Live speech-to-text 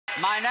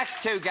My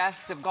next two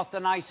guests have got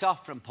the night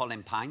off from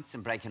pulling pints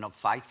and breaking up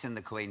fights in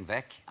the Queen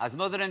Vic. As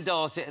mother and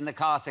daughter in the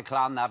Carter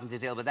clan, they're having to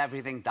deal with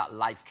everything that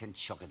life can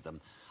chuck at them.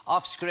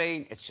 Off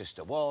screen, it's just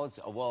awards,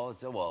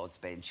 awards, awards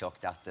being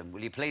chucked at them.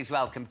 Will you please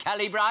welcome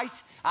Kellie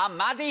Bright and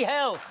Maddy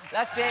Hill?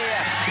 Let's hear you.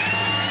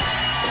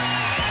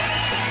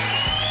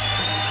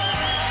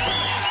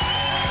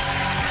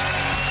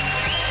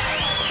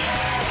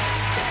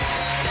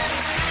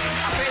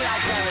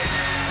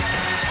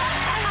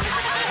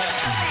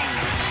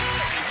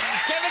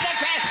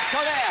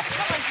 Come here.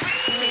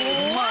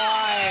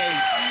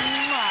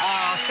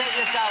 Oh, sit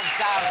yourselves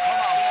down.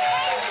 Come on.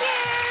 Thank you.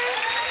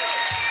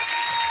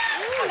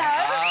 Hello.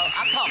 Oh,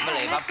 I can't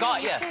believe I've got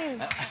you.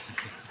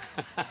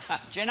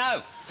 Do you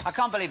know, I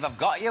can't believe I've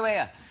got you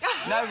here.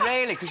 No,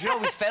 really, because you're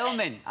always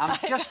filming. I'm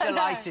just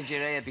delighted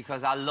you're here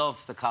because I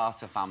love the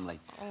Carter family.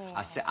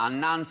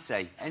 And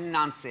Nancy. Isn't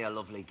Nancy a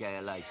lovely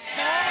girl, eh?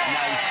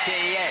 No,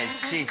 she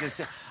is.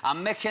 She's a...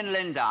 And Mick and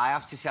Linda, I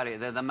have to tell you,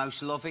 they're the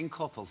most loving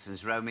couple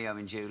since Romeo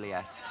and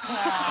Juliet.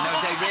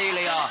 No, they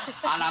really are.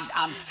 And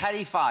I'm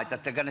terrified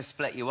that they're going to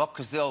split you up,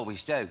 because they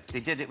always do. They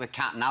did it with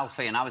Kat and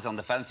Alfie, and I was on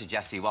the phone to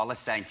Jessie Wallace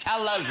saying,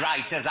 tell those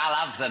writers I'll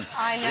have them.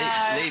 I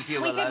know. Leave you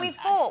alone.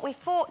 We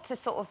fought to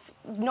sort of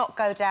not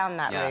go down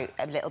that route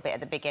a little bit at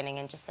the beginning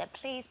and just said,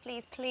 please,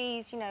 please,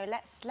 please, you know,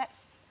 let's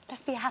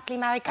be a happily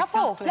married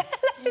couple. Exactly.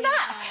 Let's do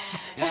that.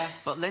 Yeah,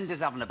 but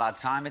Linda's having a bad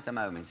time at the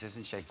moment,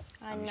 isn't she?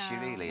 I know. She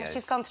really is.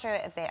 She's gone through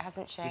it a bit,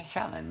 hasn't she? You're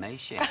telling me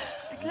she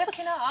is. It's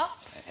looking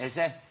up. Is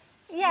it?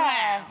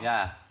 Yes.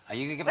 Yeah. Are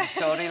you giving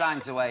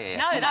storylines away here?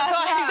 No, that's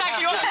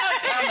exactly what I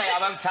was tell me, I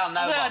won't tell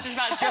no one. I was just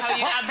about to tell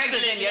you put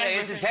fingers in your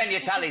ears and turn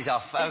your tellies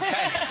off,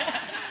 OK?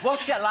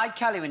 What's it like,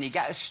 Kellie, when you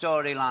get a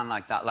storyline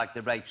like that, like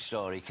the rape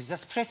story? Because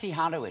that's pretty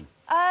harrowing.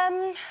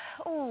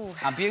 Ooh.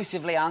 And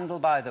beautifully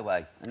handled, by the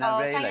way. No,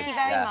 really. Thank you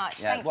very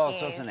much. Yeah, thank it was,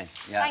 you. wasn't it?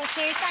 Yeah. Thank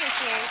you, thank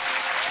you.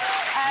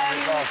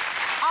 It was.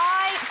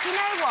 Do you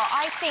know what?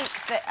 I think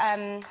that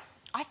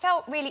I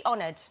felt really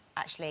honoured,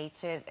 actually,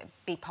 to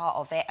be part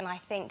of it, and I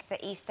think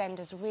that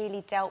EastEnders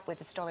really dealt with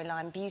the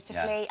storyline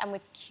beautifully and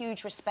with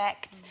huge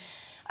respect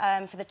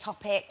for the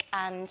topic.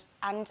 And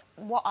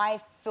what I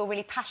feel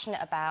really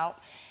passionate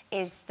about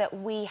is that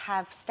we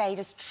have stayed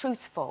as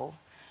truthful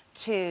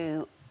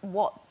to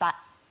what that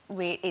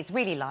is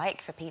really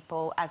like for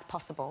people as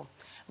possible,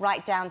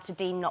 right down to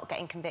Dean not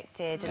getting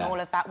convicted and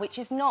all of that, which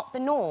is not the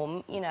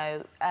norm, you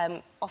know.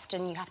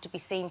 Often you have to be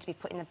seen to be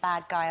putting the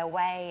bad guy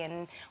away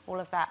and all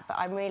of that, but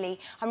I'm really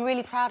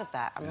proud of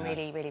that. I'm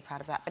really proud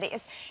of that. But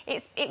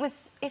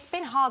it's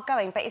been hard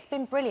going, but it's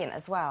been brilliant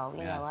as well.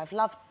 You know, I've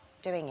loved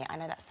doing it. I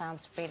know that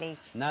sounds really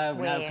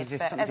weird, because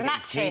it's something as an to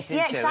get your actress, teeth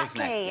into,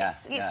 exactly.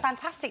 Isn't it? It's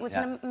fantastic. It was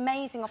an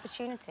amazing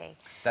opportunity.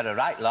 They're a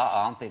right lot,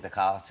 aren't they, the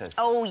Carters?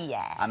 Oh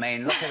yeah. I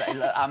mean, look at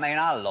that. I mean,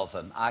 I love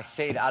them. I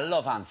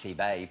love Auntie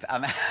Babe. I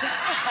mean,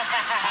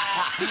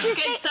 Did you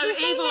get so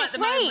evil at the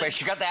moment? But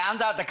she got the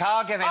hand out the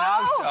car giving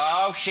out.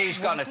 Oh, she's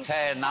gonna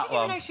turn that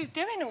one. I didn't even know she was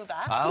doing all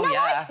that. Oh no,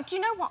 yeah. do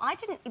you know what? I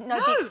didn't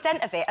know the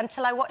extent of it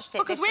until I watched it.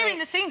 Because we're in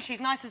the scene.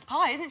 She's nice as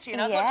pie, isn't she?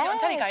 And I was watching it on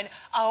telly, going,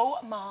 "Oh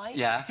my."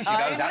 Yeah. She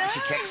goes out and she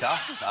kicks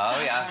off.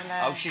 Oh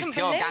yeah. Oh, she's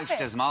pure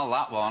gangster's mole,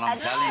 that one. I'm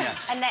telling you.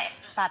 Annette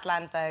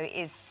Badland, though,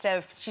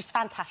 she's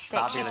fantastic.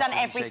 Fabulous, she's done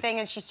everything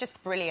and she's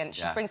just brilliant.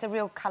 She brings a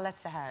real colour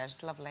to her.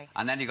 It's lovely.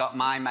 And then you got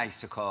my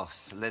mate, of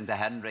course, Linda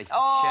Henry.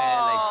 Oh,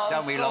 Shirley.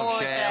 Don't we love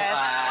gorgeous. Shirley?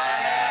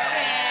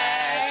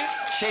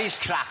 She's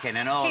cracking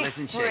and all,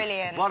 isn't she?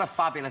 Brilliant. What a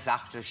fabulous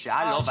actress.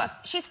 I love her.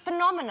 She's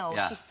phenomenal.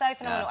 Yeah. She's so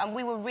phenomenal. And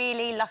we were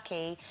really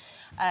lucky,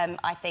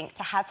 I think,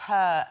 to have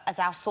her as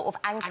our sort of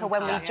anchor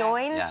when we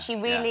joined. Yeah. She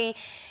really...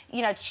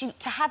 You know,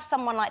 to have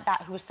someone like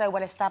that who was so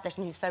well-established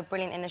and who's so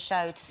brilliant in the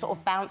show to sort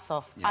of bounce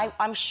off,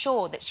 I'm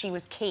sure that she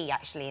was key,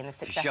 actually, in the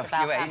success of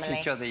our family. You hate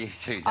each other, you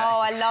two, don't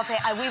Oh, I love it.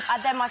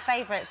 They're my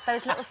favourites.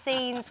 Those little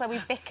scenes where we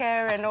bicker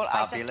and all...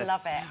 I just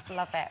love it.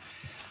 Love it.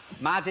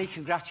 Maddy,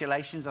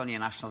 congratulations on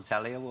your National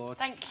Telly Award.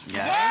 Thank you.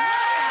 Yeah.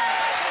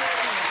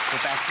 The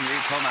best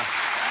newcomer.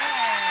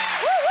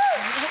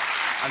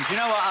 And do you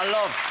know what I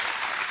love?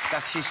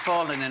 That she's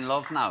fallen in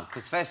love now.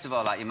 Because, first of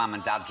all, like, your mum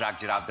and dad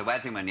dragged you out the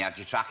wedding when you had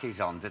your trackies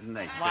on, didn't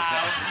they?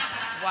 Wow.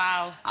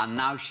 Wow. And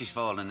now she's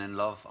fallen in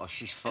love, or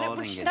she's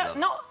falling in love.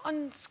 Not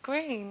on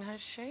screen,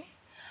 has she?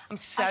 I'm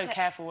so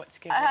careful what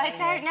to give her. I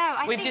don't know.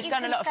 We've just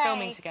done a lot of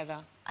filming together.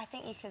 I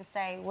think you can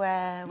say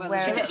where...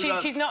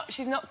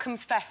 She's not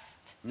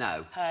confessed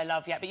her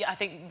love yet, but I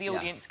think the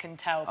audience can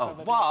tell,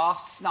 probably. Oh,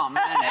 what? Not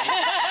many.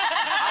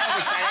 I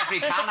always say every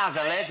can has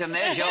a lid, and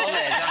there's your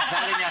lid, I'm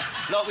telling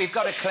you. Look, we've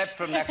got a clip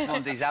from next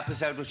Monday's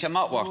episode, which I'm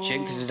not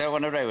watching, because I don't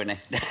want to ruin it.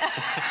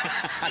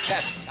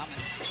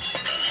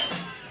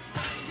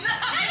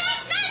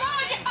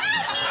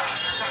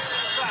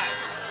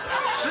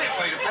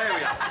 Slippery, the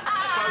barrier.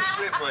 So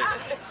slippery.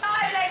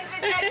 Ladies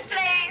and gents,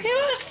 please. You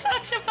are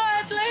such a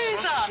bad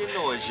loser. What's your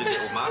noise, you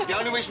little mug? The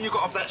only reason you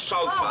got off that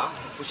sofa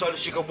was so that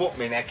she could whoop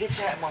me. Now, get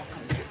out of my...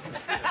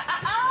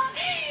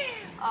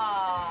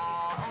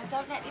 Oh,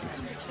 don't let this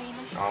come between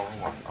us. Oh,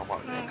 I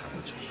won't let it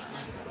come between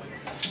us.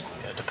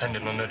 Yeah,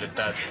 depending on who the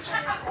dad is.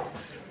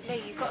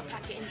 Lee, you've got to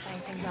pack it in saying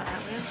things like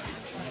that, will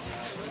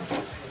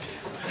you?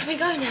 Can we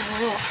go now,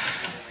 or what?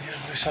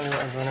 Yeah, it's only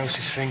what everyone else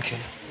is thinking.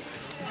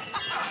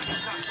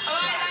 All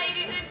right,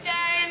 ladies and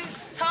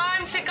gents,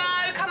 time to go.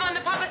 Come on,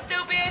 the pub will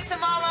still be here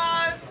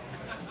tomorrow.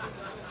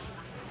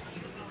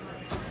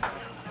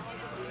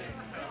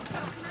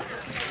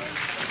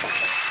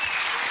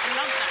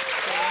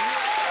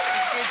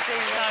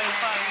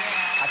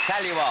 I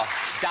tell you what,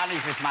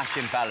 Danny's a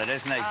smashing fella,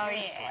 isn't he? Oh,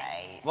 he's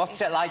great.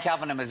 What's it like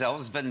having him as a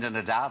husband and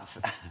a dad?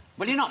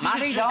 Well, you're not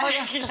married, are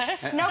you?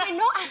 No, we're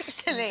not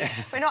actually.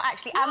 We're not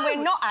actually. And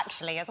we're not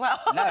actually as well.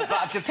 No,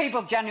 but do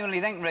people genuinely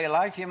think in real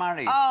life you're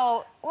married?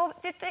 Oh, well,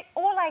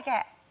 all I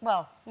get...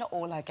 Well, not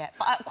all I get,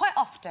 but quite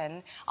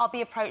often I'll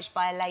be approached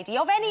by a lady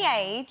of any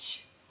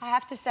age, I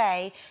have to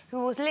say, who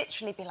will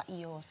literally be like,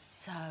 "You're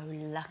so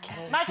lucky."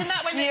 Imagine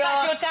that when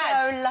that's your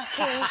dad. You're so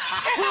lucky.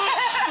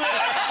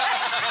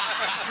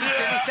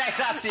 Did he say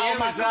that to you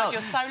as well? God,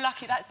 you're so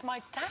lucky. That's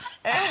my dad.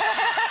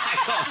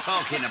 What I'm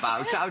talking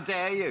about? How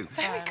dare you?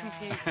 Very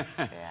confusing.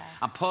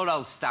 And poor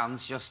old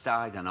Stan's just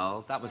died and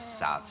all. That was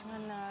sad. I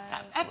know.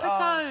 That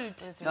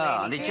episode.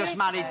 Oh, and he just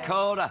married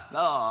Cora.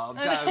 Oh,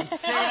 don't.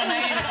 See what I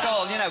mean? It's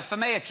all, you know, for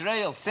me it's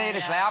real.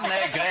 Seriously, I'm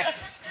there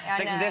gripped.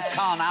 Thinking this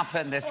can't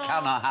happen, this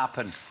cannot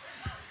happen.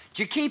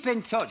 Do you keep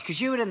in touch?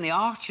 Because you were in the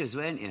Archers,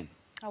 weren't you?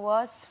 I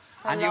was.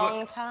 For a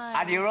long time.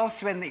 And you're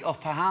also in the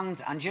Upper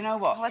Hand. And you know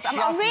what?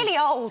 I'm really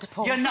old,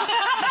 Paul. You're not.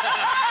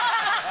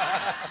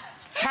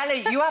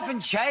 Kelly, you haven't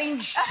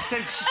changed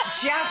since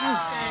she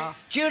hasn't.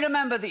 Do you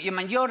remember that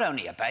you're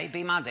only a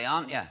baby, Maddy,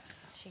 aren't you?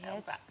 She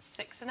is. About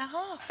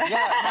 6.5.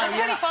 Yeah, I'm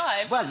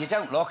 25. Well, you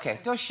don't look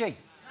it, does she?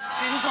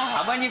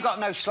 And when you've got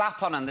no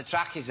slap on and the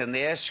trackies and the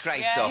hair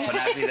scraped up and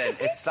everything,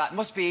 it's like,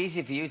 must be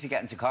easy for you to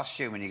get into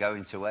costume when you go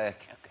into work.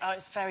 Oh,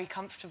 it's very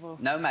comfortable.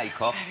 No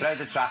makeup, throw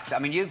the tracks. I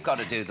mean, you've got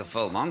to do the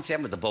full Monty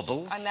with the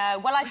bubbles. I know.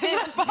 Well, I do.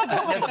 The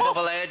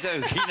bubble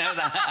hairdo, you know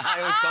that. I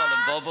always call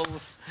them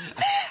bubbles.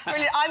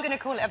 Brilliant. I'm going to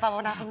call it a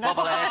bubble now.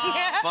 Bubble hair.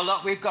 Yeah. Well,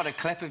 look, we've got a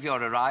clip of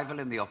your arrival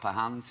in the Upper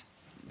Hand.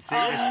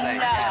 Seriously. Oh,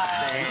 no.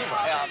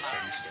 Yes,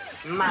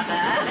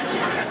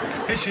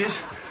 Mother. Here she is.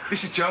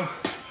 This is Jo.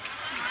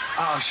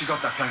 Oh, she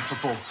got that playing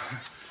football.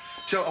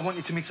 Jo, I want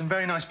you to meet some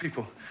very nice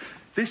people.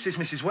 This is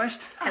Mrs.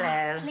 West.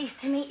 Hello. Pleased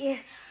to meet you.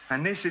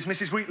 And this is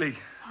Mrs. Wheatley.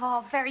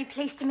 Oh, very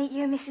pleased to meet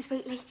you, Mrs.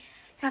 Wheatley. You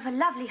have a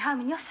lovely home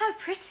and you're so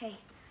pretty.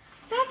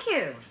 Thank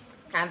you.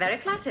 I'm very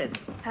flattered.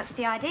 That's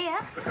the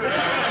idea.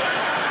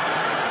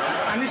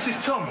 And this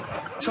is Tom.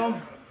 Tom,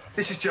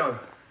 this is Jo.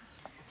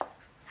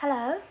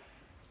 Hello.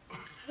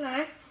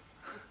 Hello.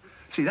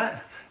 See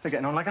that? They're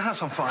getting on like a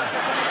house on fire.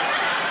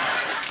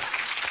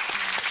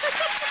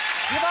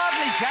 You've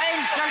hardly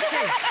changed, has she?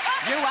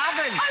 You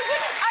haven't.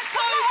 I've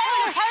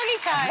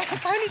got a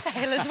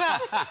ponytail as well.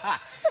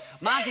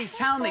 Maddy,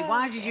 tell me,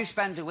 why did you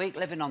spend a week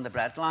living on the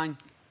breadline?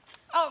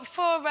 Oh,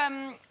 for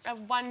a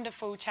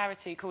wonderful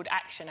charity called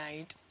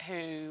ActionAid,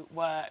 who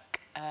work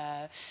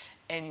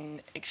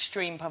in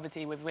extreme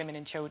poverty with women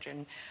and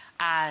children.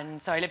 And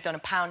so I lived on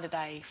 £1 a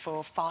day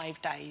for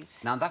 5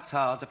 days. Now, that's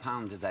hard,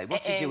 £1 a day.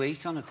 What did you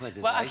eat on £1 a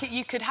day? Well,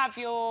 you could have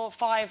your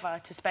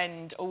fiver to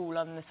spend all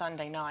on the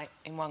Sunday night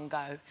in one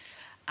go.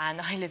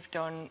 And I lived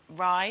on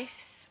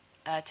rice,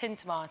 tinned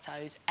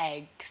tomatoes,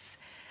 eggs,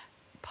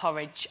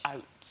 porridge,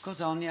 oats.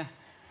 Good on you.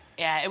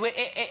 Yeah,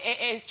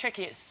 it is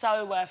tricky. It's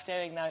so worth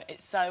doing, though.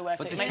 It's so worth it.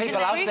 But there's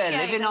people out there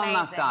living on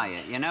that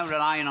diet, you know,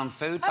 relying on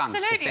food banks to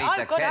feed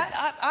their kids.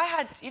 I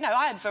had, you know,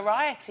 I had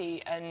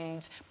variety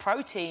and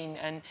protein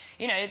and,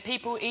 you know,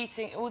 people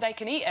eating... All they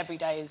can eat every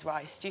day is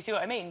rice. Do you see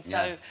what I mean?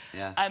 So,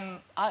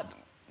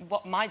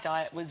 my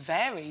diet was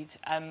varied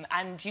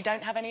and you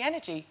don't have any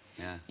energy.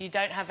 Yeah. You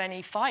don't have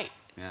any fight.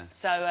 Yeah.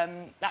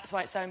 So that's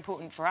why it's so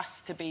important for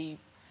us to be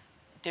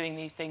doing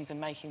these things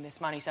and making this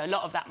money. So a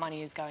lot of that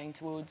money is going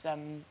towards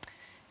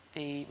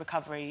the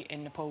recovery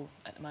in Nepal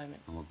at the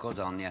moment. Oh, well, good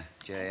on you,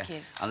 Jaya. Thank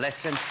you. And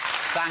listen,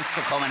 thanks for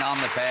coming on,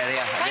 the pair of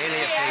you. I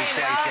really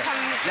appreciate it.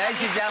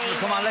 Ladies and gentlemen,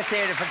 come on, let's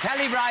hear it for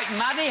Kellie Bright and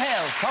Maddy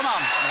Hill. Come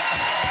on.